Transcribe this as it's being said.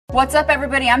What's up,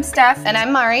 everybody? I'm Steph. And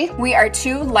I'm Mari. We are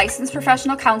two licensed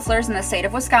professional counselors in the state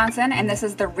of Wisconsin, and this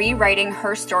is the Rewriting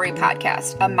Her Story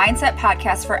podcast, a mindset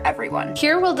podcast for everyone.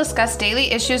 Here we'll discuss daily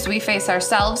issues we face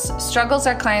ourselves, struggles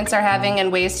our clients are having,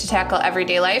 and ways to tackle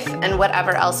everyday life, and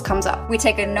whatever else comes up. We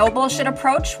take a no bullshit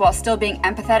approach while still being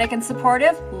empathetic and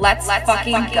supportive. Let's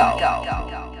fucking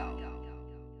go.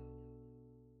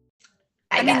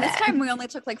 I mean, this time we only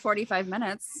took like 45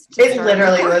 minutes. It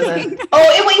literally wasn't.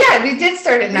 We did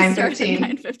start at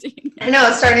 9:15. I know, I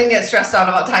was starting to get stressed out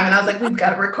about time, and I was like, we've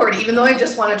got to record. Even though I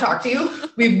just want to talk to you,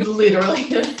 we literally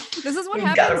This is what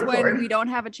happens when we don't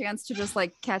have a chance to just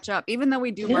like catch up. Even though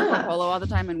we do Marco Polo all the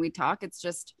time and we talk, it's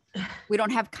just, we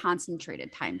don't have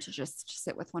concentrated time to just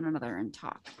sit with one another and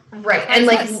talk. Right. And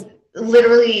like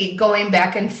literally going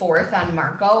back and forth on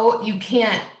Marco, you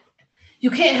can't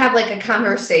have like a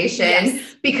conversation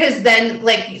because then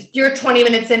like you're 20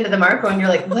 minutes into the Marco and you're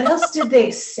like, what else did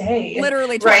they say?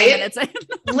 Literally 20 minutes in.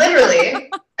 Literally.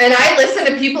 And I listen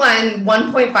to people on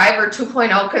 1.5 or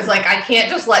 2.0 because like I can't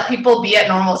just let people be at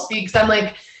normal speed because I'm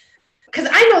like, because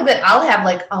I know that I'll have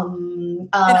like, and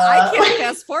I can't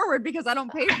fast forward because I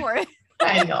don't pay for it.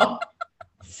 I know.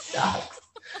 Sucks.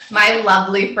 My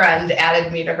lovely friend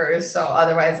added me to hers, so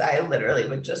otherwise I literally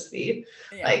would just be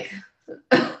like...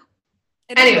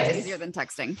 It's easier than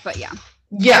texting, but yeah.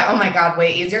 Yeah. Oh my God.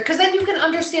 Way easier. Cause then you can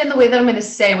understand the way that I'm going to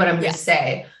say what I'm going to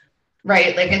say.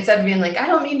 Right. Like instead of being like, I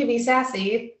don't mean to be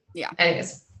sassy. Yeah.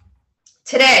 Anyways,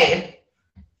 today,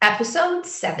 episode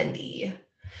 70.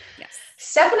 Yes.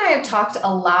 Steph and I have talked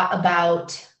a lot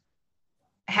about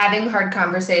having hard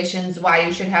conversations, why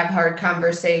you should have hard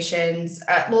conversations.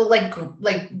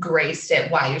 Like graced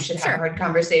it, why you should have hard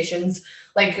conversations.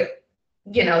 Like,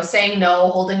 you know, saying no,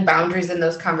 holding boundaries in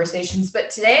those conversations.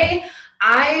 But today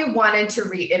I wanted to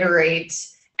reiterate,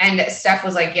 and Steph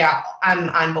was like, yeah, I'm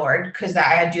on board because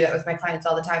I do that with my clients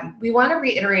all the time. We want to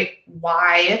reiterate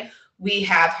why we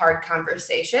have hard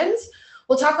conversations.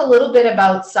 We'll talk a little bit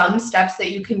about some steps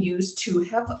that you can use to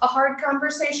have a hard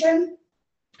conversation.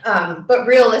 But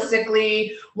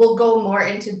realistically, we'll go more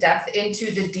into depth into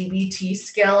the DBT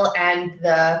skill and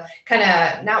the kind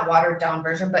of not watered down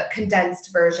version, but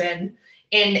condensed version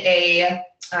in a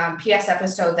PS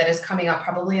episode that is coming out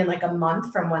probably in like a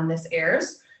month from when this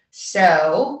airs.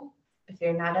 So if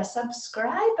you're not a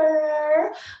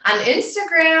subscriber on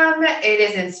Instagram, it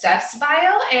is in Steph's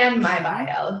bio and my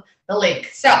bio, the link.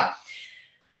 So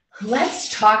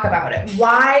let's talk about it.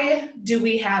 Why do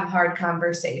we have hard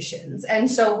conversations? And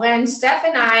so when Steph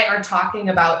and I are talking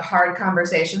about hard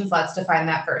conversations, let's define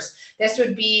that first. This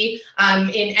would be in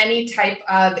any type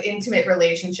of intimate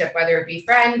relationship, whether it be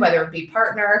friend, whether it be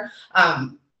partner,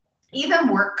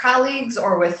 even work colleagues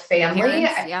or with family.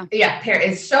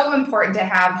 It's so important to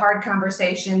have hard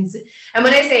conversations. And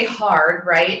when I say hard,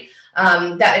 right,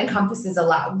 that encompasses a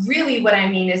lot. Really what I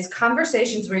mean is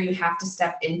conversations where you have to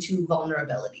step into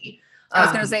vulnerability. I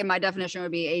was going to say my definition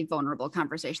would be a vulnerable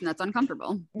conversation that's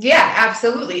uncomfortable. Yeah,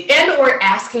 absolutely. And or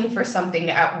asking for something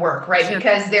at work, right? Sure.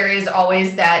 Because there is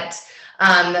always that,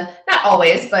 not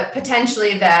always, but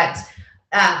potentially that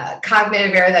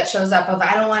cognitive error that shows up of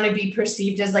I don't want to be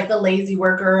perceived as like a lazy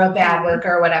worker or a bad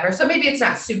worker or whatever. So maybe it's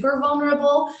not super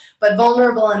vulnerable, but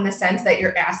vulnerable in the sense that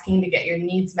you're asking to get your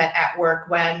needs met at work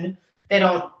when they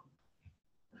don't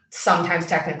sometimes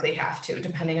technically have to,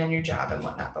 depending on your job and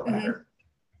whatnot, but whatever.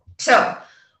 So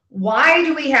why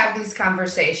do we have these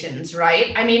conversations,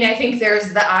 right? I mean, I think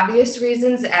there's the obvious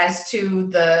reasons as to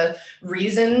the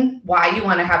reason why you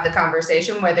want to have the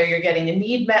conversation, whether you're getting a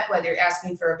need met, whether you're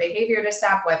asking for a behavior to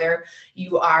stop, whether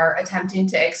you are attempting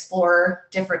to explore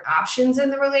different options in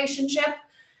the relationship.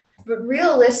 But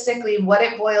realistically, what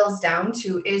it boils down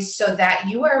to is so that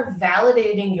you are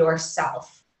validating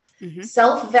yourself.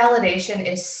 Self-validation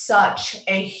is such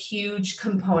a huge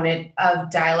component of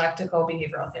dialectical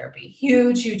behavioral therapy.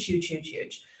 Huge.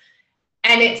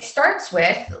 And it starts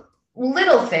with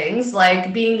little things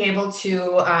like being able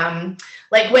to, I'm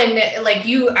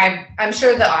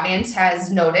sure the audience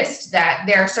has noticed that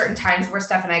there are certain times where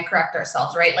Steph and I correct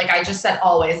ourselves, right? Like I just said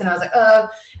always, and I was like,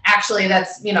 actually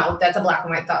that's a black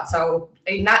and white thought. So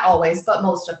not always, but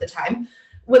most of the time.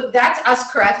 That's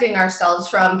us correcting ourselves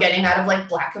from getting out of like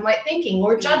black and white thinking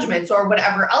or judgments or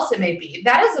whatever else it may be.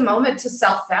 That is a moment to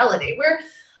self-validate where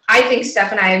I think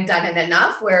Steph and I have done it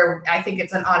enough where I think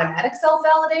it's an automatic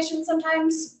self-validation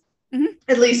sometimes.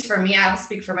 At least for me, I'll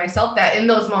speak for myself that in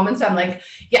those moments, I'm like,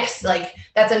 yes, like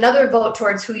that's another vote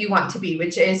towards who you want to be,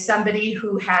 which is somebody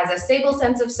who has a stable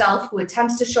sense of self, who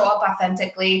attempts to show up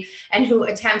authentically and who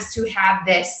attempts to have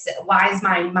this wise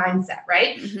mind mindset,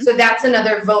 right? So that's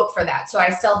another vote for that. So I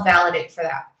self-validate for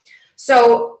that.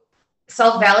 So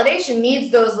self-validation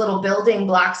needs those little building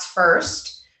blocks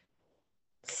first,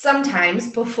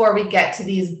 sometimes before we get to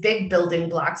these big building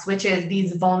blocks, which is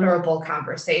these vulnerable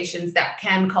conversations that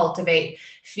can cultivate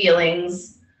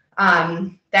feelings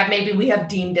that maybe we have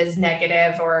deemed as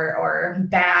negative or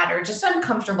bad or just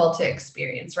uncomfortable to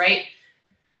experience, right?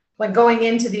 When going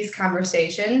into these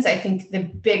conversations, I think the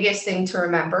biggest thing to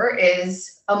remember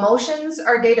is emotions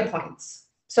are data points.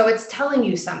 So it's telling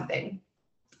you something.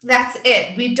 That's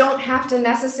it. We don't have to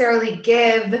necessarily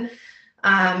give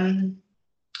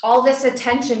all this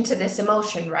attention to this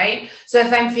emotion, right? So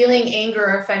if I'm feeling anger,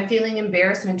 or if I'm feeling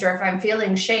embarrassment, or if I'm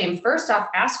feeling shame, first off,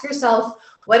 ask yourself,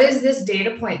 what is this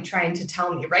data point trying to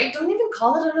tell me, right? Don't even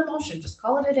call it an emotion, just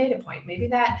call it a data point. Maybe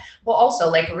that will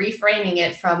also, like, reframing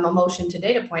it from emotion to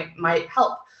data point might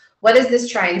help. What is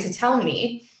this trying to tell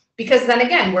me? Because then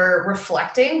again, we're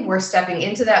reflecting, we're stepping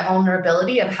into that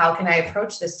vulnerability of how can I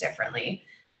approach this differently?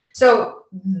 So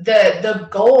the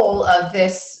goal of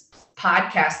this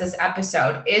podcast, this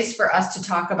episode, is for us to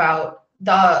talk about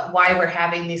why we're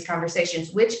having these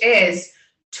conversations, which is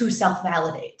to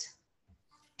self-validate.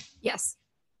 Yes.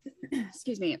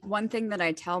 Excuse me. One thing that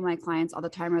I tell my clients all the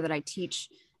time, or that I teach,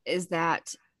 is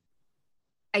that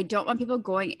I don't want people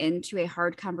going into a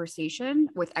hard conversation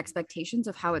with expectations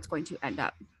of how it's going to end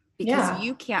up, because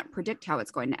you can't predict how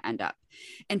it's going to end up.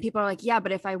 And people are like, yeah,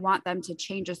 but if I want them to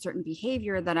change a certain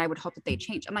behavior, then I would hope that they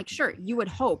change. I'm like, sure, you would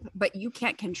hope, but you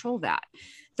can't control that.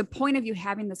 The point of you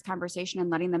having this conversation and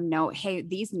letting them know, hey,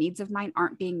 these needs of mine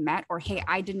aren't being met, or hey,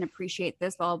 I didn't appreciate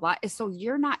this, blah, blah, blah, is so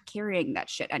you're not carrying that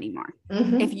shit anymore.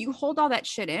 Mm-hmm. If you hold all that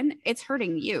shit in, it's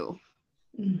hurting you.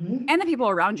 Mm-hmm. And the people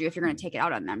around you, if you're going to take it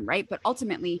out on them, right? But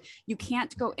ultimately, you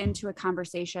can't go into a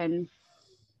conversation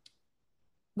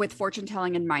with fortune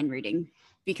telling and mind reading,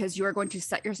 because you are going to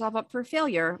set yourself up for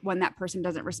failure when that person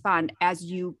doesn't respond as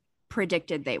you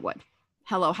predicted they would.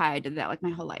 Hello, hi, I did that like my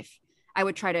whole life. I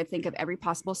would try to think of every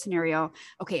possible scenario.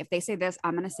 Okay, if they say this,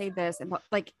 I'm going to say this.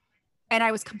 And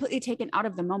I was completely taken out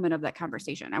of the moment of that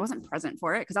conversation. I wasn't present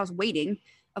for it because I was waiting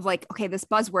of like, okay, this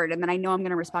buzzword, and then I know I'm going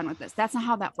to respond with this. That's not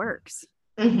how that works.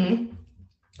 Mm-hmm.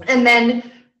 And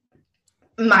then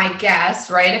my guess,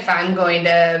 right, if I'm going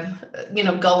to,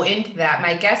 go into that,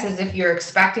 my guess is if you're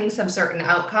expecting some certain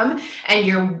outcome and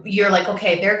you're like,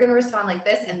 okay, they're going to respond like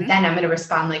this, and then I'm going to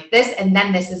respond like this, and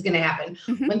then this is going to happen.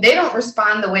 Mm-hmm. When they don't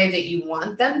respond the way that you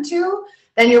want them to,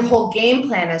 then your whole game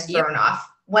plan is thrown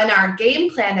off. When our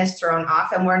game plan is thrown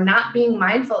off and we're not being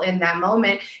mindful in that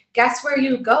moment, guess where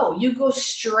you go? You go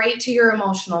straight to your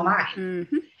emotional mind.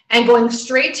 Mm-hmm. And going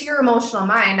straight to your emotional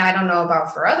mind, I don't know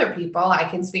about for other people, I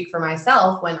can speak for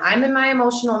myself. When I'm in my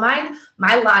emotional mind,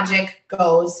 my logic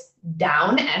goes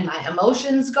down and my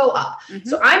emotions go up. Mm-hmm.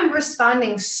 So I'm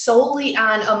responding solely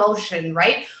on emotion,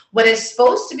 right? What is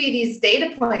supposed to be these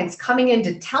data points coming in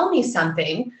to tell me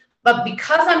something, but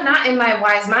because I'm not in my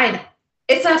wise mind,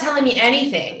 it's not telling me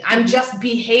anything. I'm just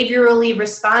behaviorally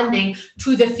responding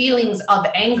to the feelings of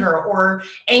anger or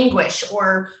anguish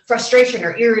or frustration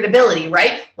or irritability,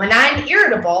 right? When I'm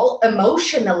irritable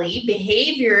emotionally,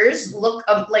 behaviors look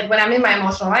like, when I'm in my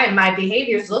emotional mind, my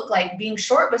behaviors look like being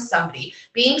short with somebody,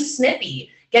 being snippy,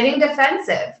 getting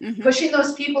defensive, pushing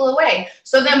those people away.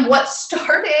 So then what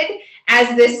started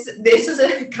as this is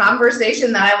a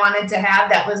conversation that I wanted to have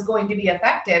that was going to be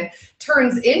effective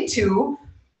turns into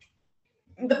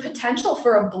the potential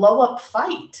for a blow-up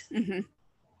fight. Mm-hmm.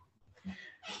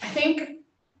 I think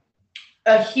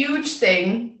a huge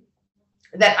thing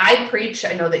that I preach,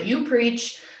 I know that you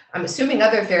preach, I'm assuming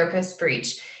other therapists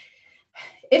preach,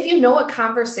 if you know a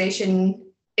conversation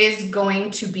is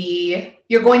going to be,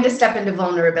 you're going to step into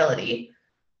vulnerability.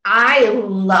 I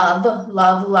love,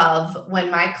 love, love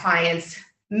when my clients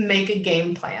make a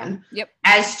game plan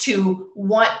as to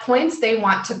what points they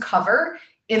want to cover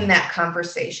in that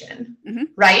conversation,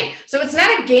 right? So it's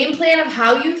not a game plan of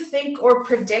how you think or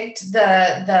predict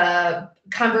the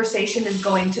conversation is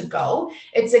going to go.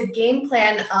 It's a game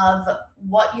plan of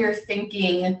what you're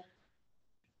thinking,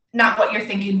 not what you're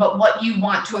thinking, but what you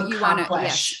want to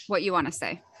accomplish. What you want to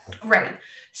say. Right.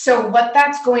 So what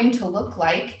that's going to look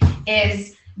like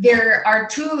is there's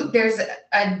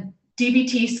a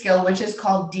DBT skill, which is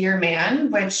called Dear Man,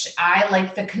 which I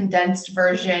like the condensed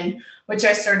version, which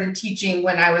I started teaching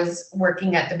when I was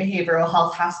working at the behavioral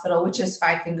health hospital, which is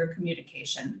 5-finger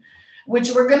communication,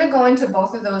 which we're going to go into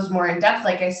both of those more in depth,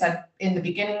 like I said in the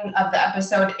beginning of the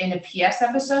episode, in a PS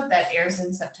episode that airs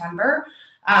in September.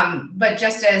 But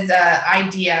just as an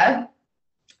idea,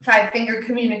 5-finger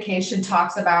communication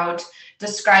talks about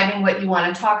describing what you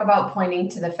want to talk about, pointing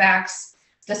to the facts,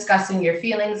 discussing your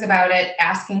feelings about it,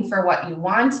 asking for what you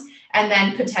want, and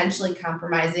then potentially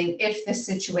compromising if the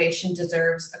situation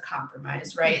deserves a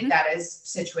compromise, right? That is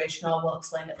situational. We'll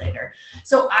explain it later.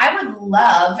 So I would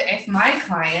love if my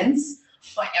clients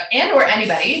and or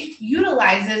anybody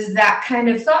utilizes that kind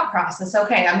of thought process.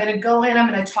 Okay, I'm going to go in, I'm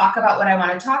going to talk about what I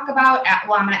want to talk about.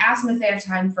 Well, I'm going to ask them if they have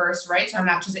time first, right? So I'm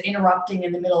not just interrupting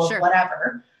in the middle of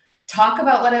whatever. Talk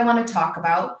about what I want to talk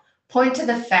about, point to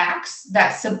the facts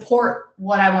that support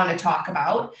what I want to talk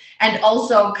about, and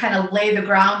also kind of lay the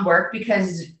groundwork,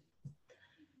 because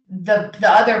the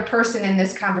other person in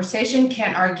this conversation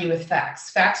can't argue with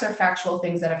facts. Facts are factual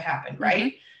things that have happened,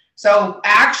 right? So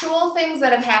actual things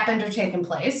that have happened or taken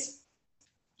place.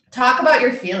 Talk about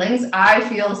your feelings. I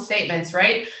feel statements,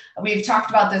 right? We've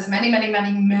talked about this many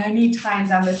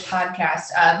times on this podcast.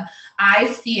 I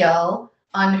feel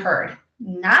unheard.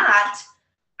 Not,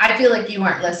 I feel like you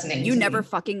weren't listening. You never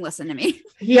fucking listen to me.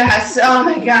 Yes. Oh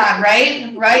my God.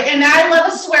 Right. Right. And I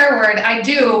love a swear word. I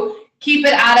do. Keep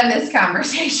it out of this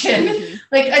conversation.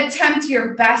 Like, attempt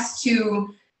your best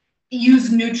to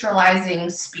use neutralizing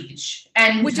speech.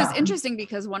 And which is interesting,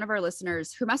 because one of our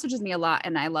listeners who messages me a lot,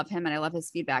 and I love him and I love his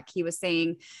feedback, he was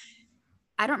saying,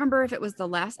 I don't remember if it was the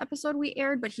last episode we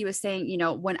aired, but he was saying, you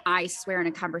know, when I swear in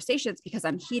a conversation, it's because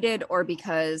I'm heated or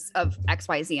because of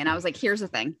XYZ. And I was like, here's the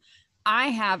thing. I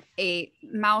have a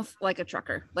mouth like a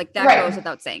trucker, like that goes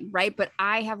without saying, right? But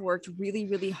I have worked really,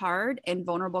 really hard in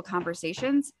vulnerable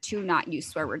conversations to not use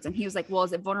swear words. And he was like, well,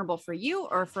 is it vulnerable for you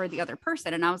or for the other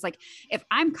person? And I was like, if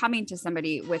I'm coming to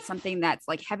somebody with something that's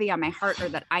like heavy on my heart or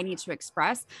that I need to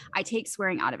express, I take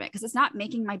swearing out of it, because it's not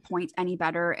making my point any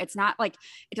better. It's not like,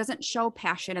 it doesn't show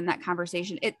passion in that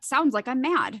conversation. It sounds like I'm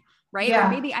mad. Right. Yeah.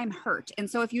 Or maybe I'm hurt. And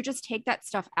so if you just take that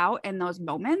stuff out in those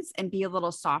moments and be a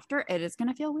little softer, it is going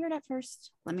to feel weird at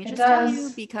first. Let me just tell you,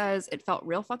 because it felt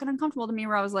real fucking uncomfortable to me,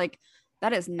 where I was like,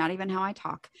 that is not even how I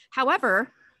talk. However,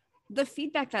 the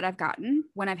feedback that I've gotten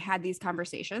when I've had these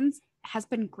conversations has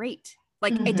been great.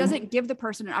 Like, it doesn't give the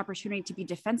person an opportunity to be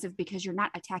defensive because you're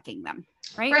not attacking them.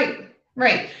 Right.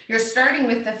 Right. You're starting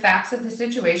with the facts of the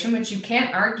situation, which you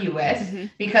can't argue with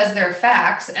because they're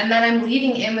facts. And then I'm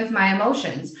leading in with my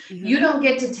emotions. You don't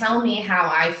get to tell me how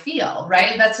I feel,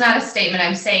 right? That's not a statement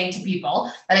I'm saying to people.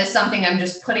 That is something I'm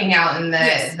just putting out in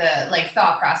the like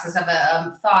thought process of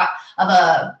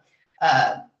a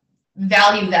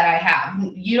value that I have.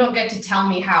 You don't get to tell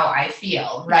me how I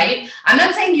feel, right? I'm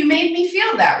not saying you made me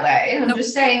feel that way. I'm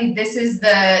just saying this is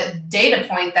the data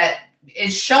point that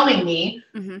is showing me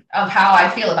of how I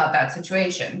feel about that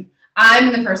situation.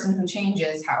 I'm the person who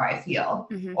changes how I feel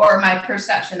or my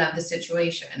perception of the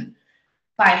situation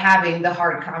by having the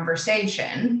hard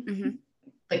conversation,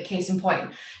 like case in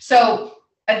point. So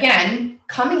again,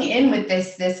 coming in with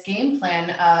this game plan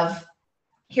of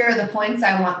here are the points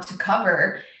I want to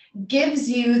cover gives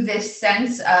you this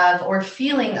sense of or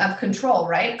feeling of control,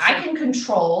 right? Sure. I can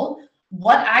control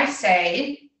what I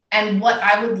say and what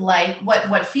I would like,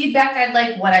 what feedback I'd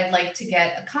like, what I'd like to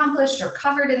get accomplished or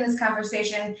covered in this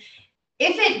conversation.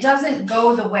 If it doesn't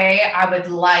go the way I would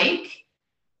like,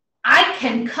 I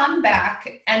can come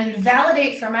back and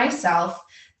validate for myself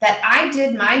that I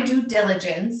did my due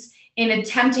diligence in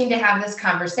attempting to have this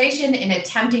conversation, in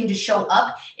attempting to show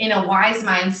up in a wise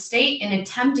mind state, in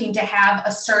attempting to have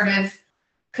assertive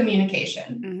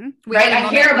communication. Right. I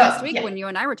care about last week when you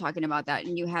and I were talking about that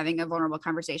and you having a vulnerable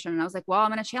conversation. And I was like, well, I'm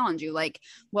going to challenge you. Like,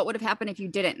 what would have happened if you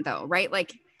didn't though? Right.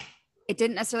 Like, it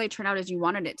didn't necessarily turn out as you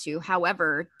wanted it to.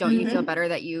 However, don't you feel better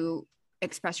that you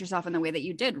express yourself in the way that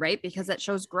you did? Right. Because that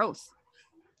shows growth.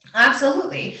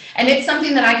 Absolutely. And it's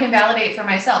something that I can validate for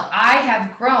myself. I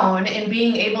have grown in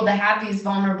being able to have these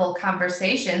vulnerable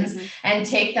conversations and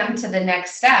take them to the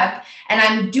next step. And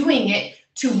I'm doing it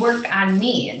to work on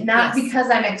me, not because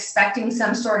I'm expecting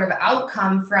some sort of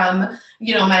outcome from,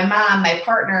 you know, my mom, my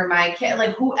partner, my kid,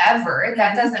 like whoever.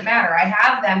 That doesn't matter. I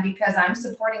have them because I'm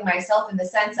supporting myself in the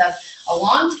sense of a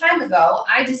long time ago,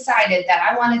 I decided that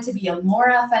I wanted to be a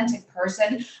more authentic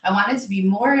person. I wanted to be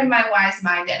more in my wise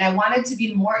mind, and I wanted to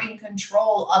be more in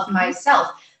control of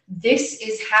myself. This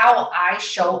is how I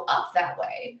show up that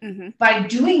way by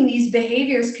doing these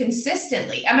behaviors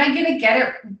consistently. Am I going to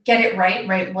get it right?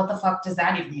 Right. What the fuck does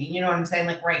that even mean? You know what I'm saying?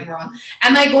 Like right and wrong.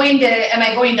 Am I going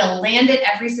to land it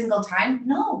every single time?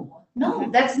 No,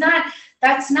 that's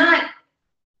not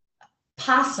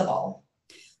possible.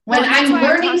 When I'm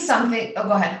learning something,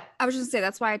 go ahead. I was just gonna say,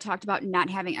 that's why I talked about not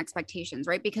having expectations,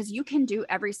 right? Because you can do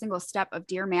every single step of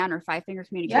Dear Man or 5-finger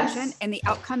communication and the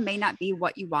outcome may not be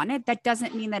what you wanted. That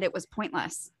doesn't mean that it was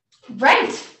pointless.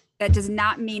 Right. That does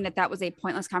not mean that that was a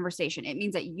pointless conversation. It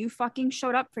means that you fucking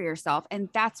showed up for yourself, and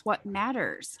that's what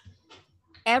matters.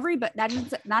 That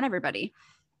is not everybody.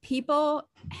 people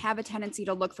have a tendency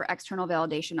to look for external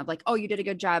validation of like, oh, you did a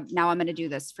good job. Now I'm going to do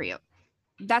this for you.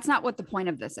 That's not what the point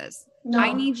of this is. No.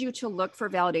 I need you to look for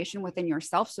validation within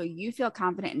yourself so you feel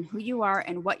confident in who you are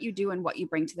and what you do and what you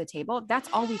bring to the table. That's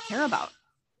all we care about.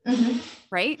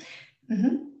 Right?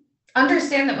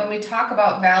 Understand that when we talk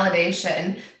about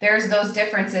validation, there's those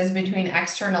differences between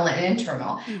external and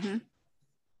internal.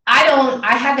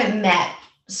 I haven't met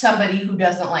somebody who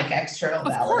doesn't like external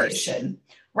validation,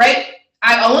 right?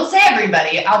 I won't say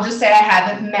everybody. I'll just say I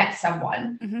haven't met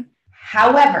someone.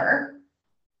 However,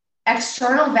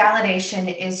 external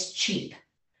validation is cheap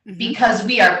because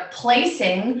we are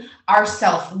placing our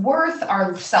self-worth,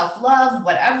 our self-love,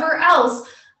 whatever else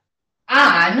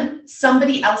on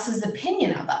somebody else's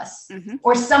opinion of us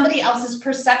or somebody else's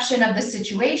perception of the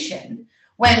situation,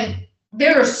 when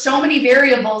there are so many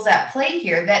variables at play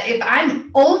here that if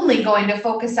I'm only going to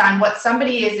focus on what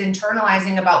somebody is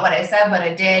internalizing about what I said, what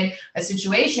I did, a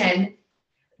situation,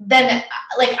 then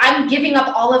like I'm giving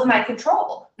up all of my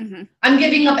control. I'm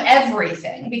giving up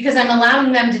everything because I'm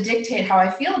allowing them to dictate how I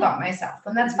feel about myself,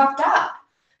 and that's fucked up.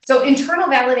 So internal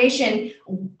validation,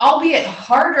 albeit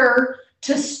harder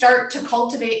to start to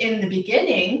cultivate in the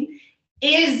beginning,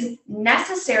 is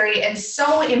necessary and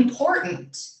so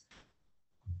important.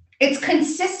 It's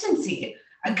consistency.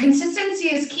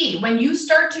 Consistency is key. When you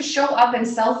start to show up and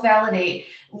self-validate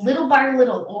little by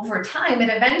little over time,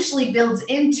 it eventually builds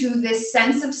into this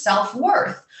sense of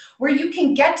self-worth where you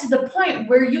can get to the point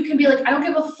where you can be like, I don't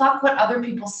give a fuck what other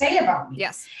people say about me.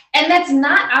 Yes. And that's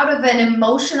not out of an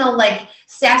emotional, like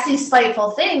sassy, spiteful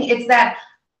thing. It's that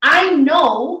I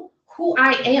know who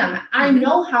I am. I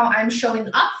know how I'm showing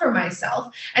up for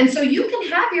myself. And so you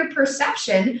can have your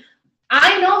perception.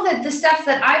 I know that the steps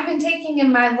that I've been taking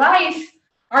in my life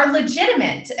are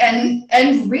legitimate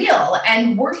and real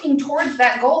and working towards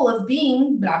that goal of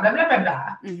being blah, blah, blah, blah,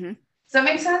 blah. Does that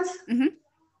make sense?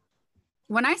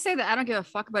 When I say that I don't give a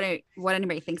fuck about what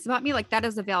anybody thinks about me, like that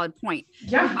is a valid point.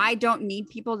 Yeah. I don't need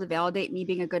people to validate me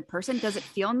being a good person. Does it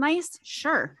feel nice?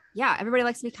 Sure. Yeah. Everybody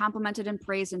likes to be complimented and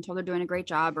praised until they're doing a great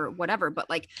job or whatever. But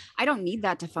like, I don't need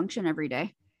that to function every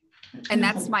day. And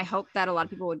that's my hope that a lot of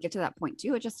people would get to that point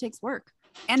too. It just takes work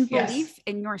and belief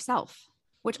in yourself,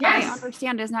 which I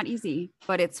understand is not easy,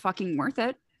 but it's fucking worth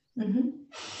it. And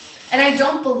I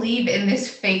don't believe in this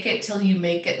fake it till you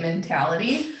make it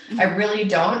mentality. I really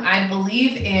don't. I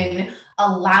believe in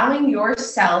allowing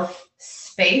yourself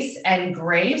space and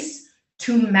grace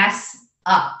to mess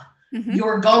up.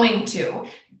 You're going to.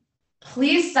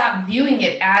 Please stop viewing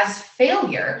it as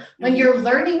failure. When you're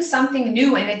learning something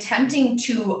new and attempting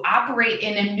to operate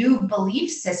in a new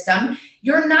belief system,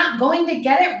 you're not going to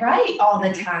get it right all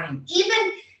the time.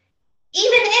 Even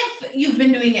if you've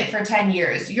been doing it for 10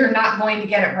 years, you're not going to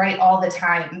get it right all the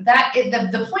time.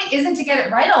 The point isn't to get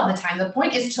it right all the time. The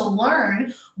point is to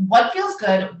learn what feels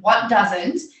good, what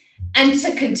doesn't, and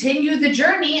to continue the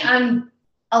journey on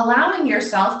allowing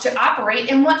yourself to operate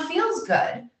in what feels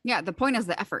good. Yeah, the point is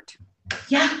the effort.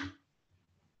 Yeah.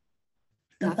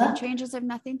 Nothing changes if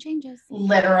nothing changes.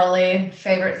 Literally.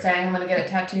 Favorite saying. I'm going to get it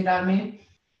tattooed on me.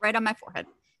 Right on my forehead.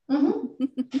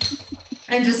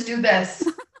 And just do this.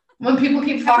 When people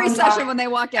keep talking. Every session when they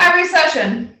walk in. Every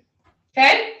session.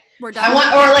 Okay? We're done.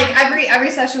 Or like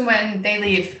every session when they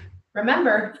leave.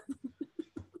 Remember,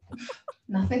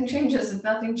 nothing changes if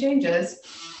nothing changes.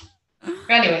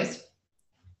 Anyways.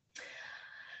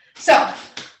 So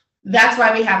that's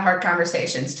why we have hard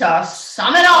conversations. To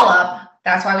sum it all up,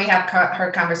 that's why we have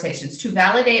hard conversations. To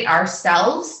validate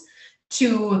ourselves,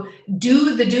 to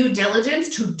do the due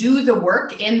diligence, to do the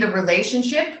work in the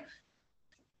relationship,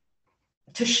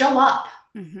 to show up.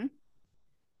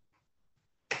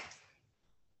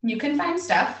 You can find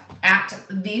Steph at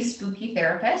The Spooky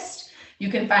Therapist.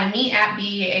 You can find me at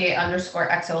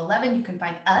BEA_XO11. You can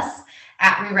find us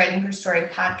at Rewriting Her Story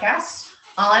Podcast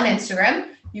on Instagram.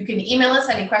 You can email us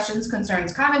any questions,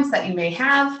 concerns, comments that you may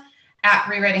have at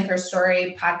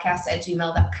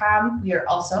rewritingherstorypodcast@gmail.com. We are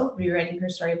also Rewriting Her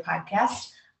Story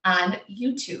Podcast on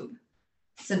YouTube.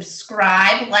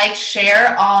 Subscribe, like,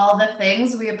 share, all the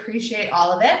things. We appreciate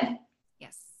all of it.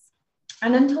 Yes.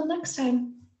 And until next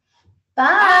time,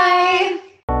 bye.